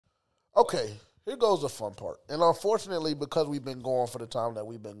Okay, here goes the fun part. And unfortunately, because we've been going for the time that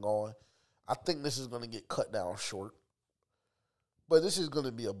we've been going, I think this is going to get cut down short. But this is going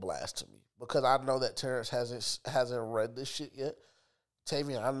to be a blast to me because I know that Terrence hasn't read this shit yet.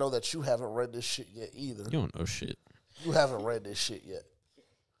 Tavian, I know that you haven't read this shit yet either. You don't know shit. You haven't read this shit yet.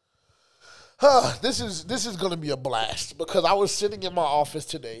 This is going to be a blast because I was sitting in my office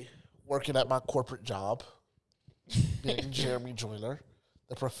today working at my corporate job, being Jeremy Joyner,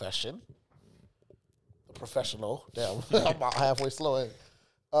 the professional. Damn, I'm about halfway slow.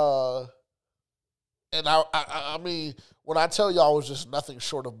 And I mean, when I tell y'all I was just nothing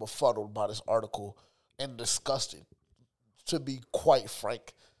short of befuddled by this article and disgusted, to be quite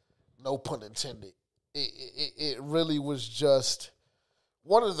frank, no pun intended. It really was just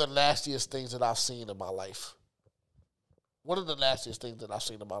one of the nastiest things that I've seen in my life. One of the nastiest things that I've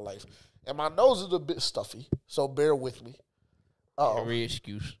seen in my life. And my nose is a bit stuffy, so bear with me. Every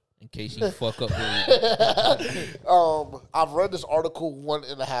excuse in case you fuck up. I've read this article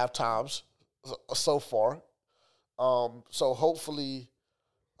 1.5 times so far. So hopefully...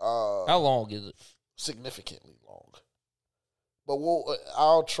 How long is it? Significantly long. But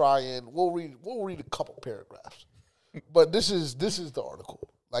I'll try and we'll read a couple paragraphs. But this is the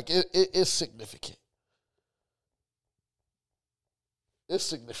article. Like it's significant. It's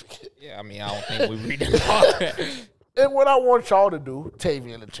significant. Yeah, I mean, I don't think we read it. And what I want y'all to do,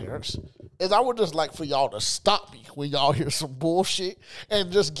 Tavian and Terrence, is I would just like for y'all to stop me when y'all hear some bullshit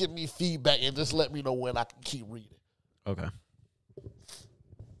and just give me feedback and just let me know when I can keep reading. Okay.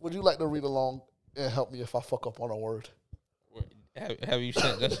 Would you like to read along and help me if I fuck up on a word? Have you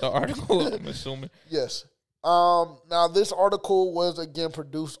sent us the article? I'm assuming. Yes. Now this article was again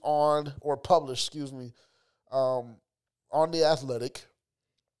published, on The Athletic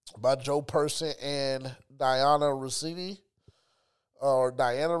by Joe Person and Diana Rossini,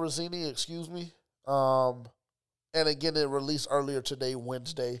 excuse me. And again, it released earlier today,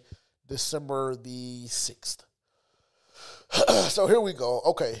 Wednesday, December the 6th. So here we go.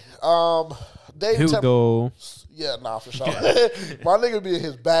 Okay. Hugo. Yeah, nah, for sure. My nigga be in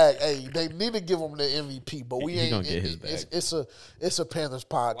his bag. Hey, they need to give him the MVP, but we ain't. Gonna get his bag. It's a Panthers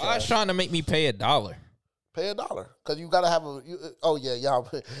podcast. Why is trying to make me pay $1? Pay $1 because you gotta have a. Y'all.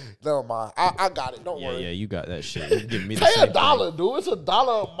 Never mind. I got it. Don't worry. Yeah, you got that shit. You give me the pay same $1, thing. dude. It's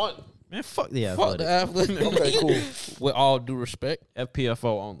 $1 a month. Man, fuck the Fuck Athletic. the Athletic. Okay, cool. With all due respect.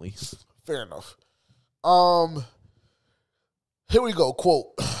 FPFO only. Fair enough. Here we go.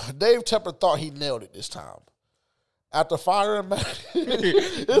 Quote: Dave Tepper thought he nailed it this time. After firing Matt,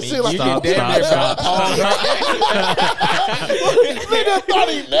 it seemed like Stop. nigga thought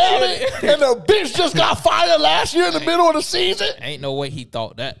he nailed it, and the bitch just got fired last year in the middle of the season. Ain't no way he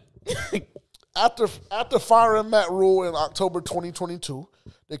thought that. After firing Matt Rule in October 2022,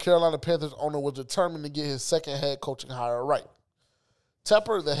 the Carolina Panthers owner was determined to get his second head coaching hire right.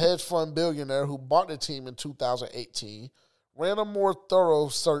 Tepper, the hedge fund billionaire who bought the team in 2018, ran a more thorough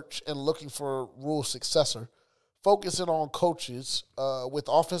search and looking for Rule's successor, focusing on coaches with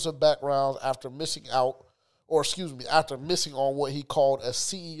offensive backgrounds after missing on what he called a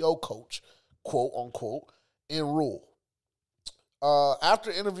CEO coach, quote unquote, in Rule.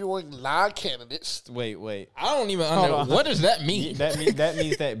 After interviewing 9 candidates. Wait. I don't even understand. What does that mean? That means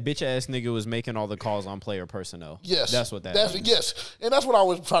that bitch ass nigga was making all the calls on player personnel. Yes. That's what that means. Yes. And that's what I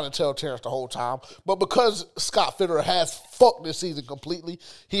was trying to tell Terrence the whole time. But because Scott Fitterer has fucked this season completely,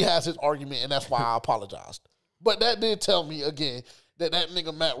 he has his argument, and that's why I apologized. But that did tell me, again, that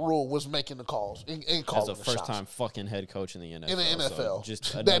nigga Matt Rule was making the calls and calling the shots. As a first-time fucking head coach in the NFL. In the NFL. So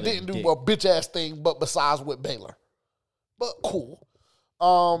just that didn't do a bitch-ass thing, but besides with Baylor. But cool.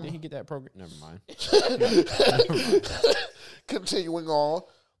 Did he get that program? Never mind. Continuing on.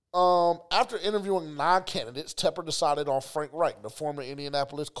 After interviewing 9 candidates, Tepper decided on Frank Reich, the former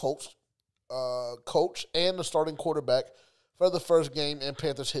Indianapolis coach and the starting quarterback for the first game in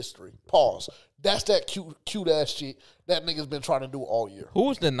Panthers history. Pause. That's that cute ass shit that nigga's been trying to do all year. Who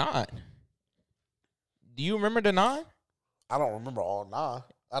was the 9? Do you remember the 9? I don't remember all 9.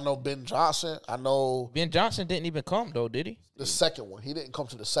 I know Ben Johnson. Ben Johnson didn't even come, though, did he? The second one. He didn't come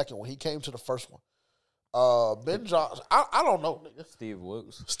to the second one. He came to the first one. Ben Johnson. I don't know, nigga. Steve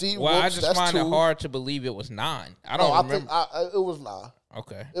Wilkes. I just find it hard to believe it was 9. I don't remember. It was 9.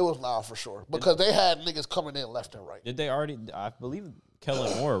 Okay. It was 9 for sure. Because they had niggas coming in left and right. Did they already? I believe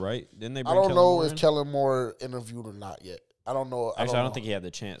Kellen Moore, right? Didn't they bring I don't Kellen know Moore if in? Kellen Moore interviewed or not yet. I don't know. Actually, I don't think he had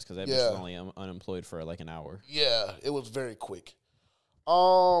the chance because that bitch was only unemployed for like an hour. Yeah, it was very quick.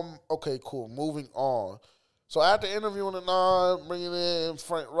 Okay, cool. Moving on. So after interviewing the nine, bringing in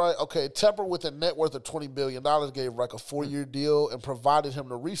Frank Reich, okay, Tepper with a net worth of $20 billion gave Reich a 4-year deal and provided him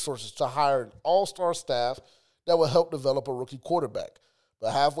the resources to hire an all-star staff that would help develop a rookie quarterback.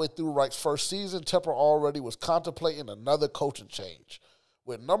 But halfway through Reich's first season, Tepper already was contemplating another coaching change.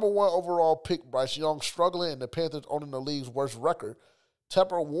 With number 1 overall pick Bryce Young struggling and the Panthers owning the league's worst record,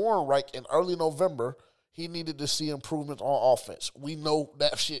 Tepper warned Reich in early November he needed to see improvements on offense. We know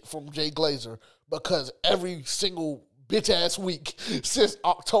that shit from Jay Glazer because every single bitch-ass week since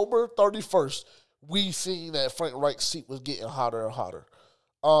October 31st, we seen that Frank Reich's seat was getting hotter and hotter.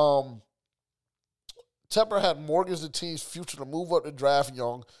 Tepper had mortgaged the team's future to move up to draft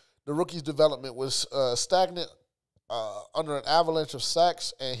Young. The rookie's development was stagnant under an avalanche of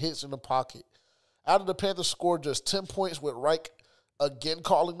sacks and hits in the pocket. After the Panthers scored just 10 points with Reich again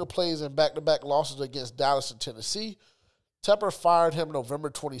calling the plays in back-to-back losses against Dallas and Tennessee, Tepper fired him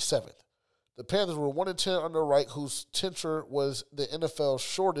November 27th. The Panthers were 1-10 under Reich, whose tenure was the NFL's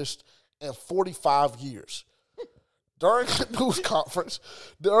shortest in 45 years. During a news conference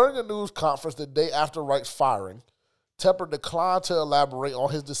the day after Reich's firing, Tepper declined to elaborate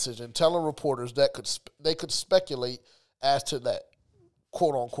on his decision, telling reporters that they could speculate as to that,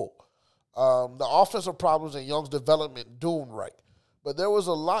 quote unquote. The offensive problems in Young's development doomed Reich, but there was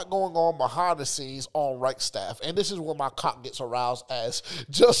a lot going on behind the scenes on Reich's staff, and this is when my cock gets aroused as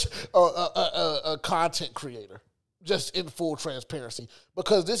just a content creator, just in full transparency,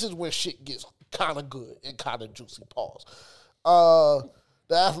 because this is when shit gets kind of good and kind of juicy. Pause.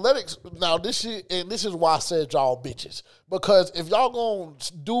 The Athletics, now this is why I said y'all bitches, because if y'all gonna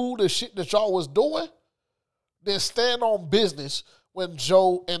do the shit that y'all was doing, then stand on business when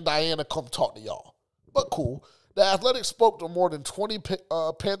Joe and Diana come talk to y'all. But cool. The Athletics spoke to more than 20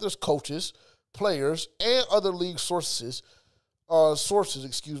 Panthers coaches, players, and other league sources,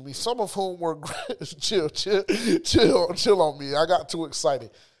 some of whom were chill on me. I got too excited.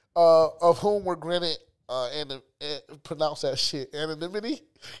 Of whom were granted and pronounce that shit anonymity.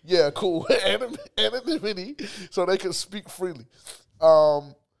 Yeah, cool. Anonymity, so they could speak freely.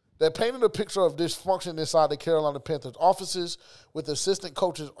 They painted a picture of dysfunction inside the Carolina Panthers offices, with assistant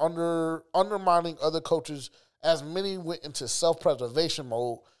coaches undermining other coaches, as many went into self-preservation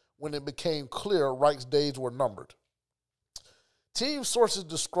mode when it became clear Reich's days were numbered. Team sources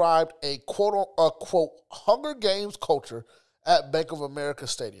described a quote, Hunger Games culture at Bank of America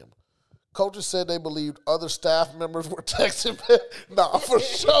Stadium. Coaches said they believed other staff members were texting. Nah, for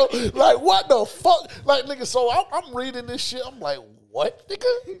sure. Like, what the fuck? Like, nigga, so I'm reading this shit. I'm like, what,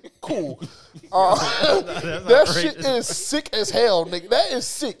 nigga? Cool. That shit is sick as hell, nigga. That is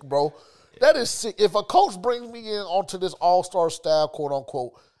sick, bro. That is sick. If a coach brings me in onto this all-star staff, quote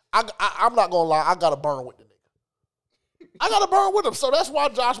unquote, I'm not gonna lie, I gotta burn with the nigga. I gotta burn with him. So that's why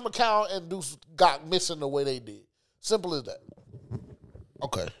Josh McCown and Deuce got missing the way they did. Simple as that.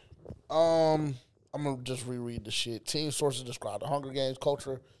 Okay. I'm gonna just reread the shit. Team sources described the Hunger Games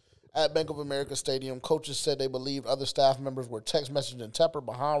culture at Bank of America Stadium. Coaches said they believed other staff members were text messaging Tepper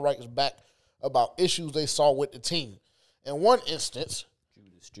behind Reich's back about issues they saw with the team. In one instance,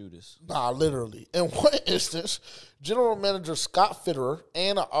 Judas. Nah, literally. In one instance, General Manager Scott Fitterer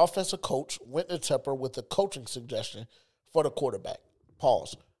and an offensive coach went to Tepper with a coaching suggestion for the quarterback.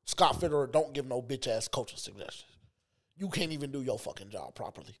 Pause. Scott Fitterer don't give no bitch-ass coaching suggestions. You can't even do your fucking job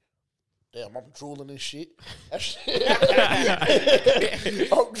properly. Damn, I'm drooling this shit. That shit.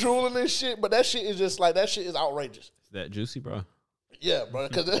 I'm drooling this shit, but that shit is just like, that shit is outrageous. Is that juicy, bro? Yeah, bro,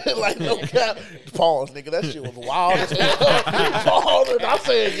 because like, no cap. Pause, nigga. That shit was wild as hell. Pause, and I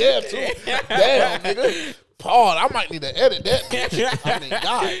said yeah, too. Damn, nigga. Pause. I might need to edit that bitch. I mean,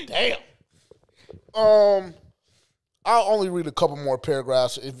 god damn. I'll only read a couple more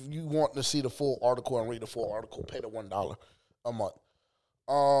paragraphs. If you want to see the full article and read the full article, pay the $1 a month.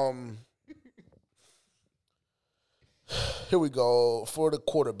 Here we go. For the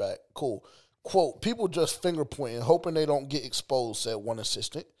quarterback. Cool. Quote, people just finger pointing, hoping they don't get exposed, said one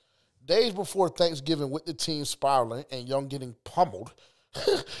assistant. Days before Thanksgiving, with the team spiraling and Young getting pummeled.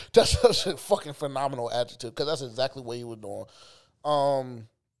 That's such a fucking phenomenal adjective, because that's exactly what he was doing.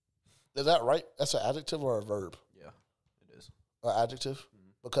 Is that right? That's an adjective or a verb? Yeah, it is. An adjective?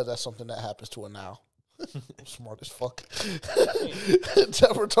 Mm-hmm. Because that's something that happens to a noun. I'm smart as fuck.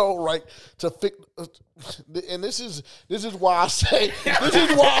 Tepper told Reich to fix, and this is why I say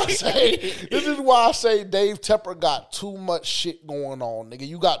Dave Tepper got too much shit going on, nigga.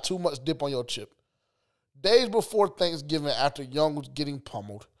 You got too much dip on your chip. Days before Thanksgiving, after Young was getting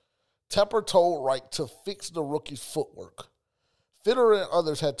pummeled, Tepper told Reich to fix the rookie's footwork. Fitterer and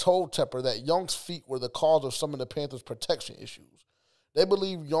others had told Tepper that Young's feet were the cause of some of the Panthers' protection issues. They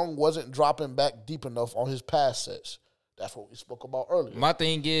believe Young wasn't dropping back deep enough on his pass sets. That's what we spoke about earlier. My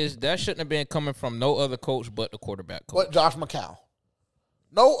thing is that shouldn't have been coming from no other coach but the quarterback coach. But Josh McCown.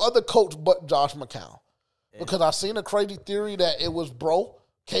 No other coach but Josh McCown. Because I seen a crazy theory that it was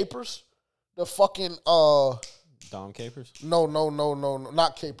Capers, the fucking Dom Capers? No,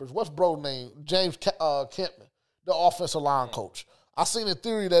 not Capers. What's bro's name? James Kentman, the offensive line coach. I seen a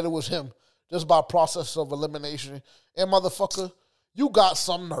theory that it was him just by process of elimination. And motherfucker, you got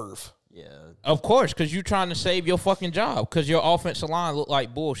some nerve. Yeah. Of course, because you're trying to save your fucking job because your offensive line look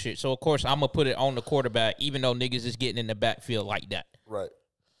like bullshit. So, of course, I'm going to put it on the quarterback even though niggas is getting in the backfield like that. Right.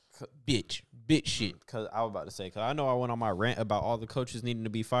 Bitch shit. Because I was about to say, because I know I went on my rant about all the coaches needing to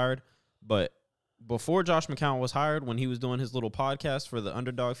be fired, but before Josh McCown was hired, when he was doing his little podcast for the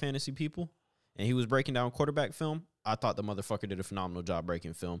Underdog Fantasy people, and he was breaking down quarterback film, I thought the motherfucker did a phenomenal job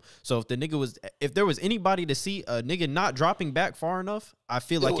breaking film. So if there was anybody to see a nigga not dropping back far enough, I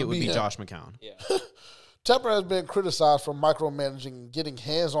feel like it would be Josh McCown. Yeah. Tepper has been criticized for micromanaging and getting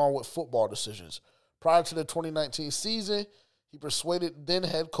hands-on with football decisions. Prior to the 2019 season, he persuaded then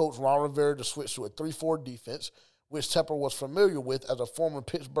head coach Ron Rivera to switch to a 3-4 defense, which Tepper was familiar with as a former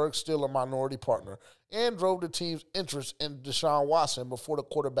Pittsburgh Steelers minority partner, and drove the team's interest in Deshaun Watson before the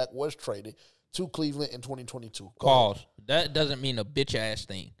quarterback was traded to Cleveland in 2022. Pause. That doesn't mean a bitch-ass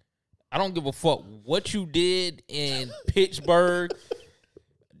thing. I don't give a fuck what you did in Pittsburgh.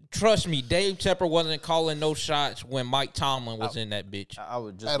 Trust me, Dave Tepper wasn't calling no shots when Mike Tomlin was in that bitch. I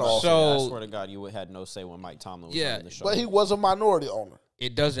would just At all. say, I swear to God, you had no say when Mike Tomlin was running the show. But he was a minority owner.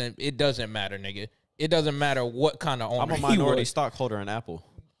 It doesn't matter, nigga. It doesn't matter what kind of owner I'm a minority stockholder in Apple.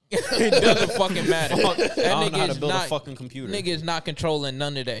 It doesn't fucking matter. That I don't know how nigga to is build not, a fucking computer. Nigga is not controlling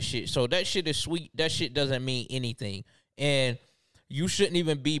none of that shit. So that shit is sweet. That shit doesn't mean anything. And you shouldn't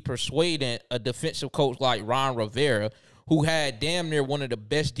even be persuading a defensive coach like Ron Rivera, who had damn near one of the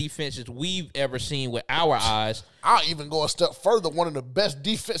best defenses we've ever seen with our eyes. I'll even go a step further. One of the best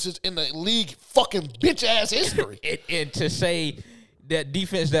defenses in the league fucking bitch-ass history. and to say that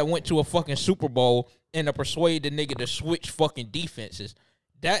defense that went to a fucking Super Bowl and to persuade the nigga to switch fucking defenses,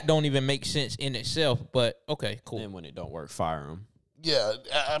 that don't even make sense in itself. But, okay, cool. And when it don't work, fire him. Yeah,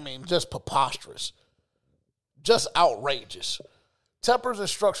 I mean, just preposterous. Just outrageous. Tepper's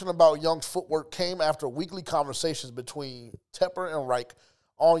instruction about Young's footwork came after weekly conversations between Tepper and Reich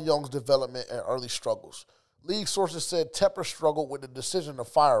on Young's development and early struggles. League sources said Tepper struggled with the decision to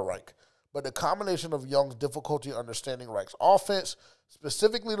fire Reich, but the combination of Young's difficulty understanding Reich's offense,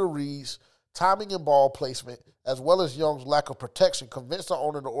 specifically the reads, timing and ball placement, as well as Young's lack of protection, convinced the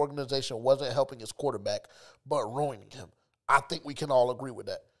owner the organization wasn't helping his quarterback, but ruining him. I think we can all agree with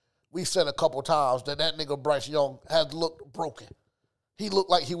that. We said a couple times that nigga Bryce Young had looked broken. He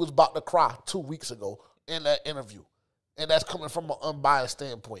looked like he was about to cry 2 weeks ago in that interview. And that's coming from an unbiased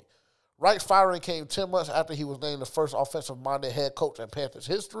standpoint. Reich's firing came 10 months after he was named the first offensive-minded head coach in Panthers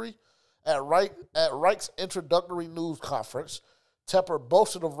history. At Reich's introductory news conference, Tepper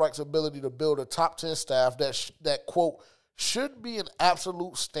boasted of Reich's ability to build a top 10 staff that quote, should be an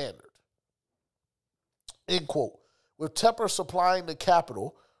absolute standard, end quote. With Tepper supplying the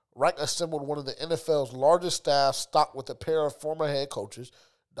capital, Reich assembled one of the NFL's largest staffs, stocked with a pair of former head coaches,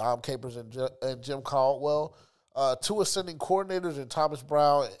 Dom Capers and Jim Caldwell, two ascending coordinators in Thomas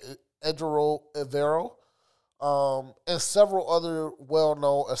Brown, Edgero Evero, and several other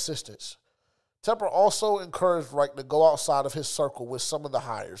well-known assistants. Tepper also encouraged Reich to go outside of his circle with some of the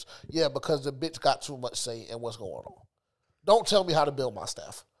hires. Yeah, because the bitch got too much say in what's going on. Don't tell me how to build my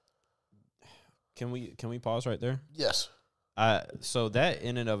staff. Can we pause right there? Yes. So that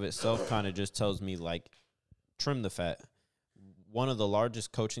in and of itself kind of just tells me, like, trim the fat. One of the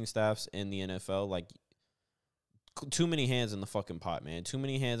largest coaching staffs in the NFL, like, too many hands in the fucking pot, man. Too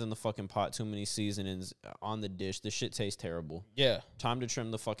many hands in the fucking pot, too many seasonings on the dish. This shit tastes terrible. Yeah. Time to trim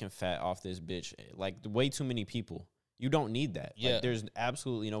the fucking fat off this bitch. Like, way too many people. You don't need that. Yeah. Like, there's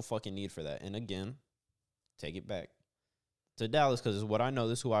absolutely no fucking need for that. And again, take it back to Dallas, because it's what I know.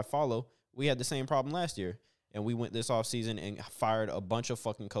 This is who I follow. We had the same problem last year. And we went this offseason and fired a bunch of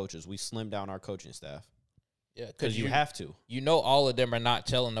fucking coaches. We slimmed down our coaching staff. Yeah, because you have to. You know all of them are not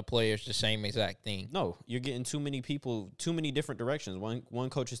telling the players the same exact thing. No, you're getting too many people, too many different directions. One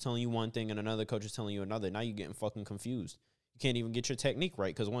coach is telling you one thing and another coach is telling you another. Now you're getting fucking confused. You can't even get your technique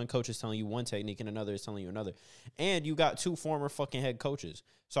right because one coach is telling you one technique and another is telling you another. And you got two former fucking head coaches.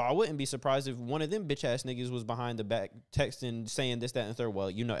 So I wouldn't be surprised if one of them bitch-ass niggas was behind the back texting, saying this, that, and third.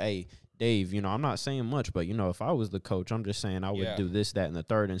 Well, you know, hey, Dave, you know, I'm not saying much, but, you know, if I was the coach, I'm just saying I would do this, that, and the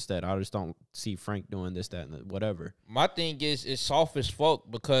third instead. I just don't see Frank doing this, that, and the whatever. My thing is, it's soft as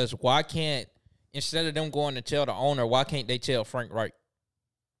fuck because why can't, instead of them going to tell the owner, why can't they tell Frank Reich?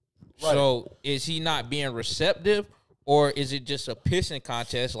 Right. So is he not being receptive, or is it just a pissing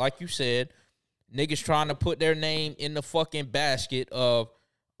contest? Like you said, niggas trying to put their name in the fucking basket of,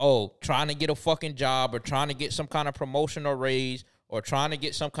 trying to get a fucking job or trying to get some kind of promotion or raise or trying to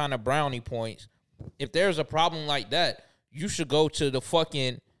get some kind of brownie points. If there's a problem like that, you should go to the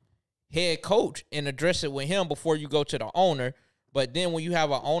fucking head coach and address it with him before you go to the owner. But then when you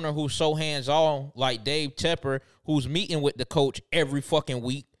have an owner who's so hands-on, like Dave Tepper, who's meeting with the coach every fucking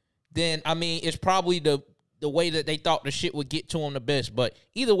week, then, I mean, it's probably the way that they thought the shit would get to him the best. But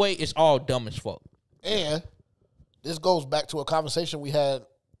either way, it's all dumb as fuck. And this goes back to a conversation we had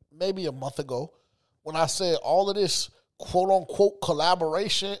maybe a month ago when I said all of this quote-unquote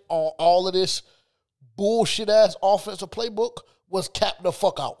collaboration on all of this bullshit-ass offensive playbook was capped the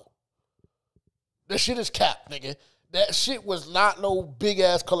fuck out. That shit is capped, nigga. That shit was not no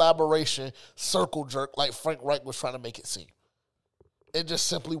big-ass collaboration circle jerk like Frank Reich was trying to make it seem. It just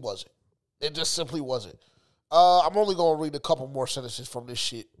simply wasn't. It just simply wasn't. I'm only going to read a couple more sentences from this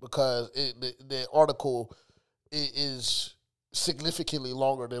shit because the article is significantly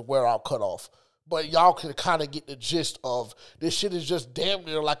longer than where I'll cut off. But y'all can kind of get the gist of this shit is just damn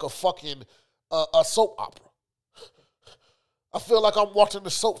near like a fucking a soap opera. I feel like I'm watching the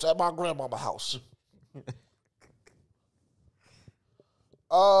soaps at my grandmama's house.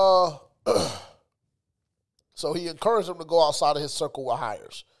 So he encouraged them to go outside of his circle with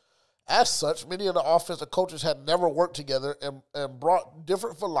hires. As such, many of the offensive coaches had never worked together and brought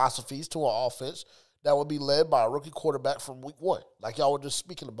different philosophies to an offense that would be led by a rookie quarterback from week one. Like y'all were just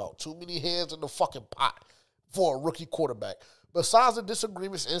speaking about. Too many hands in the fucking pot for a rookie quarterback. Besides the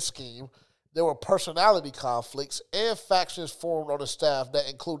disagreements in scheme, there were personality conflicts and factions formed on the staff that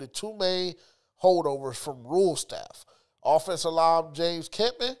included two main holdovers from Rule staff. Offensive line James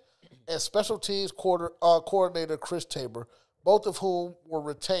Kempman and special teams coordinator Chris Tabor, both of whom were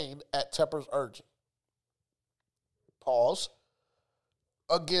retained at Tepper's urging. Pause.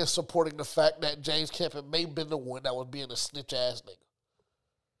 Again, supporting the fact that James Kempman may have been the one that was being a snitch-ass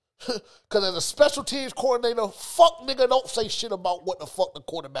nigga. Because as a special teams coordinator, fuck nigga, don't say shit about what the fuck the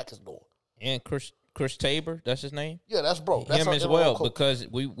quarterback is doing. And Chris Tabor, that's his name? Yeah, that's bro. That's him as well, because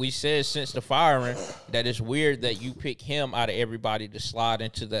we said since the firing that it's weird that you pick him out of everybody to slide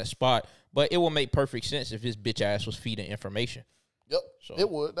into that spot. But it will make perfect sense if his bitch ass was feeding information. Yep, so it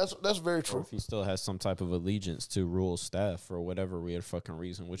would. That's very true. Or if he still has some type of allegiance to Rule's staff for whatever weird fucking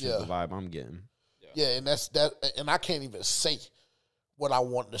reason, which is the vibe I'm getting. Yeah, and that's that. And I can't even say what I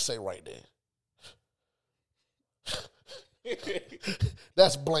wanted to say right there.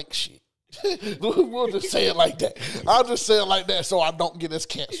 That's blank shit. We'll just say it like that. I'll just say it like that so I don't get us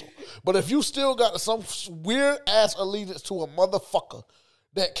canceled. But if you still got some weird ass allegiance to a motherfucker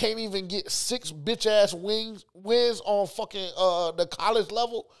that can't even get 6 bitch ass wins on fucking the college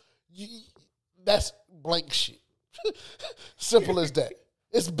level, that's blank shit. Simple as that.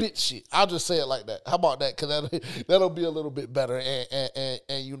 It's bitch shit. I'll just say it like that. How about that? Because that'll be a little bit better,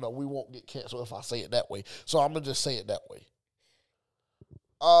 and you know we won't get canceled if I say it that way. So I'm gonna just say it that way.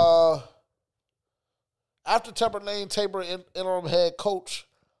 After Tepper named Tabor interim head coach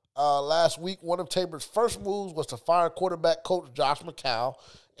last week, one of Tabor's first moves was to fire quarterback coach Josh McCown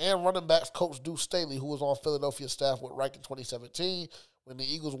and running backs coach Deuce Staley, who was on Philadelphia staff with Reich in 2017 when the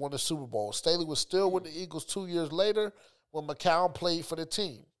Eagles won the Super Bowl. Staley was still with the Eagles 2 years later when McCown played for the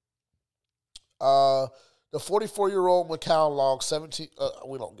team. The 44-year-old McCown logged 17.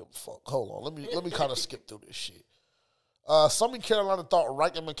 We don't give a fuck. Hold on. Let me kind of skip through this shit. Some in Carolina thought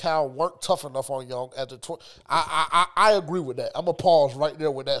Reich and McCown weren't tough enough on Young at the. I agree with that. I'm gonna pause right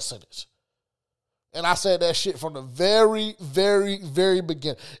there with that sentence. And I said that shit from the very, very, very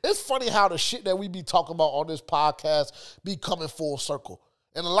beginning. It's funny how the shit that we be talking about on this podcast be coming full circle.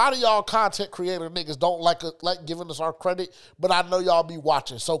 And a lot of y'all content creator niggas don't like giving us our credit, but I know y'all be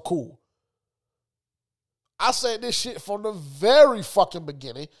watching. So cool. I said this shit from the very fucking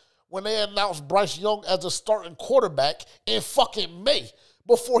beginning when they announced Bryce Young as a starting quarterback in fucking May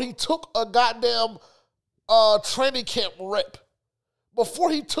before he took a goddamn training camp rep.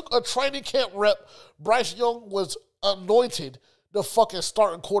 Before he took a training camp rep, Bryce Young was anointed the fucking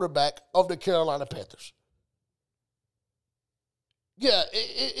starting quarterback of the Carolina Panthers. Yeah,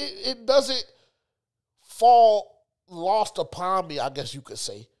 it doesn't fall lost upon me, I guess you could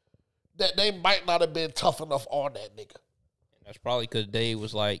say, that they might not have been tough enough on that nigga. That's probably because Dave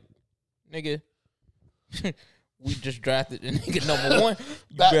was like, nigga, we just drafted the nigga number 1.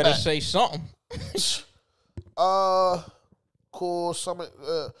 You better say something. Cool.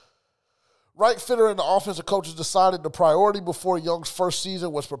 Right fitter and the offensive coaches decided the priority before Young's first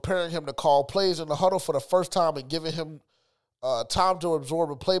season was preparing him to call plays in the huddle for the first time and giving him Time to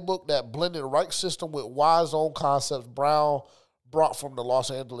absorb a playbook that blended right system with wise own concepts Brown brought from the Los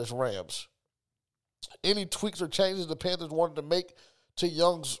Angeles Rams. Any tweaks or changes the Panthers wanted to make to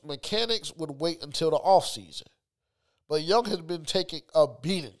Young's mechanics would wait until the offseason. But Young has been taking a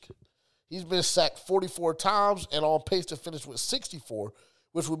beating. He's been sacked 44 times and on pace to finish with 64,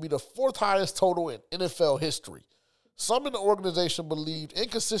 which would be the fourth highest total in NFL history. Some in the organization believed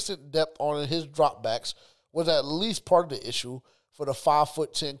inconsistent depth on his dropbacks was at least part of the issue for the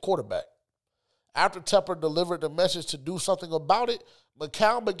 5'10" quarterback. After Tepper delivered the message to do something about it,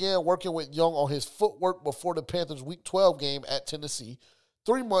 McCown began working with Young on his footwork before the Panthers' Week 12 game at Tennessee,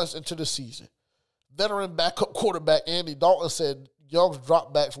 3 months into the season. Veteran backup quarterback Andy Dalton said Young's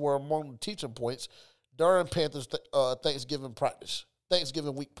dropbacks were among the teaching points during Panthers' Thanksgiving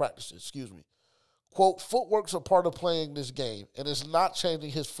week practices. Quote, footwork's a part of playing this game, and it's not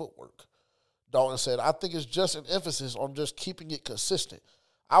changing his footwork. Dalton said, I think it's just an emphasis on just keeping it consistent.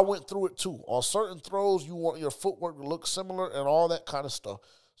 I went through it too. On certain throws, you want your footwork to look similar and all that kind of stuff.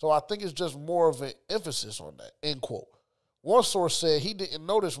 So I think it's just more of an emphasis on that, end quote. One source said he didn't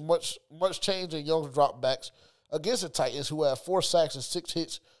notice much change in Young's dropbacks against the Titans, who had 4 sacks and 6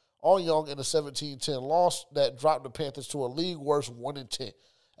 hits on Young in a 17-10 loss that dropped the Panthers to a league-worst 1-10.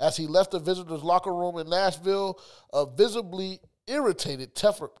 As he left the visitors' locker room in Nashville, a visibly irritated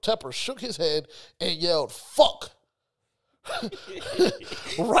Tepper shook his head and yelled, fuck.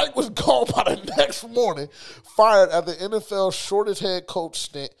 Wright was gone by the next morning, fired at the NFL's shortest head coach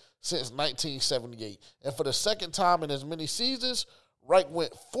stint since 1978. And for the second time in as many seasons, Wright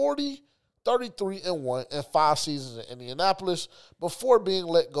went 40, 33-1 in 5 seasons in Indianapolis before being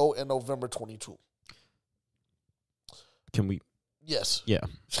let go in November 22. Can we? Yes. Yeah.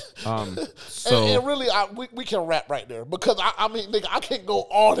 So and really, we can wrap right there because I mean, nigga, I can't go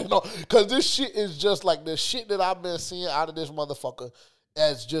on and on because this shit is just like the shit that I've been seeing out of this motherfucker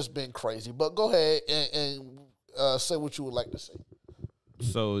has just been crazy. But go ahead and say what you would like to say.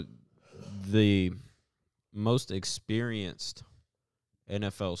 So, the most experienced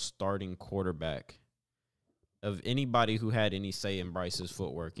NFL starting quarterback of anybody who had any say in Bryce's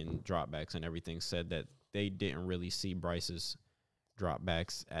footwork and dropbacks and everything said that they didn't really see Bryce's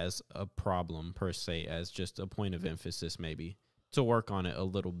dropbacks as a problem per se, as just a point of emphasis maybe to work on it a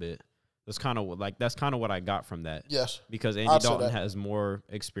little bit. That's kind of what I got from that. Yes, because Andy Dalton has more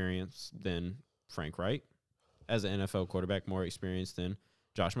experience than Frank Wright as an NFL quarterback, more experience than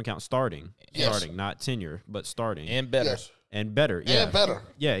Josh McCown starting, not tenure, but starting and better. Yes. And better, yeah. And better.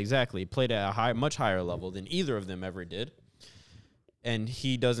 Yeah, exactly. Played at a much higher level than either of them ever did. And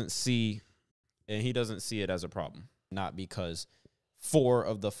he doesn't see it as a problem. Not because 4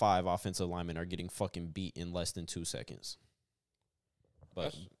 of the 5 offensive linemen are getting fucking beat in less than 2 seconds.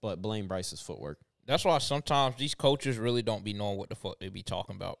 But blame Bryce's footwork. That's why sometimes these coaches really don't be knowing what the fuck they be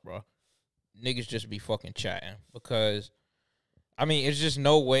talking about, bro. Niggas just be fucking chatting because, I mean, it's just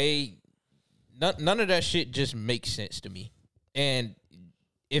no way. None of that shit just makes sense to me. And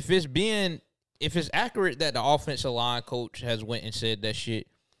if it's accurate that the offensive line coach has went and said that shit,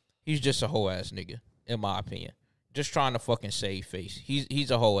 he's just a whole ass nigga, in my opinion. Just trying to fucking save face.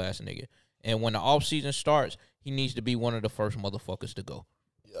 He's a whole ass nigga. And when the offseason starts, he needs to be one of the first motherfuckers to go.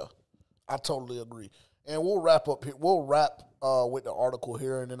 Yeah, I totally agree. And we'll wrap up here. We'll wrap with the article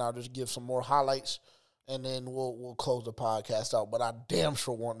here, and then I'll just give some more highlights, and then we'll close the podcast out. But I damn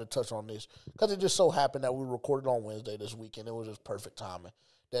sure wanted to touch on this because it just so happened that we recorded on Wednesday this week, and it was just perfect timing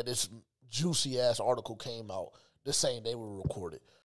that this juicy-ass article came out the same day we recorded.